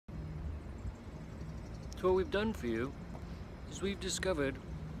So what we've done for you is we've discovered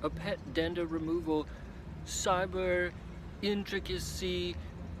a pet dander removal cyber intricacy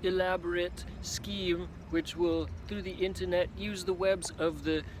elaborate scheme which will, through the internet, use the webs of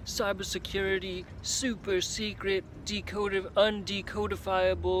the cybersecurity super secret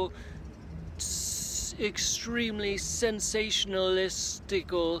undecodifiable extremely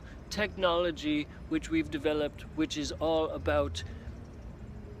sensationalistical technology which we've developed, which is all about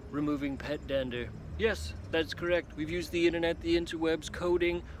removing pet dander. Yes, that's correct. We've used the internet, the interwebs,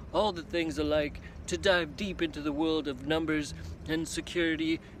 coding, all the things alike to dive deep into the world of numbers and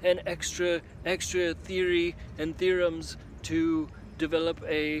security and extra theory and theorems to develop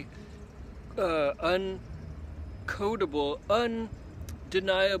a uncodable,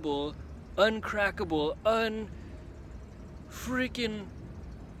 undeniable, uncrackable, unfreaking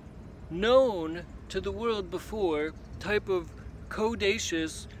known to the world before type of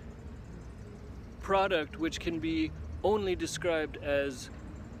codacious product which can be only described as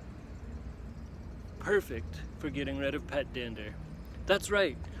perfect for getting rid of pet dander. That's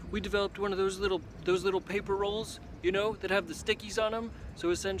right. We developed one of those little paper rolls, you know, that have the stickies on them. So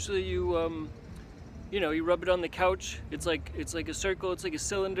essentially you you rub it on the couch. It's like a circle, it's like a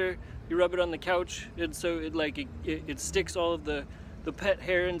cylinder. You rub it on the couch and so it sticks all of the pet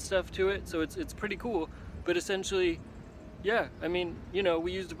hair and stuff to it. So it's pretty cool. But essentially, yeah, I mean, you know,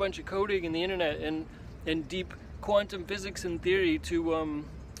 we used a bunch of coding and the internet and deep quantum physics and theory to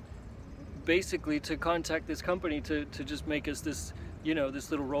basically to contact this company to just make us this, you know, this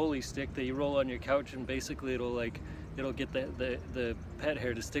little rolly stick that you roll on your couch, and basically it'll get the pet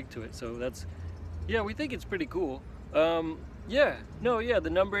hair to stick to it. So that's, yeah, we think it's pretty cool. The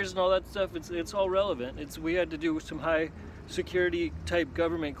numbers and all that stuff, it's all relevant. We had to do some high security type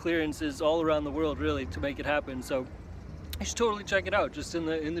government clearances all around the world really to make it happen. So you should totally check it out. Just in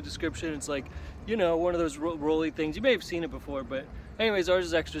the description, it's like, you know, one of those rolly things. You may have seen it before, but anyways, ours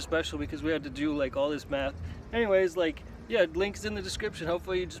is extra special because we had to do like all this math. Anyways, like, yeah, links in the description.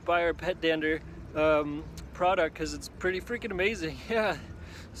 Hopefully you just buy our pet dander product because it's pretty freaking amazing. Yeah,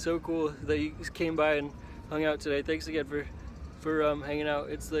 so cool that you came by and hung out today. Thanks again for hanging out.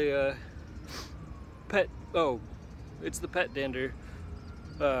 It's the pet dander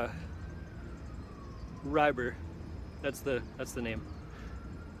Reiber. That's the name.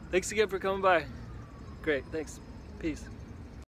 Thanks again for coming by. Great, thanks. Peace.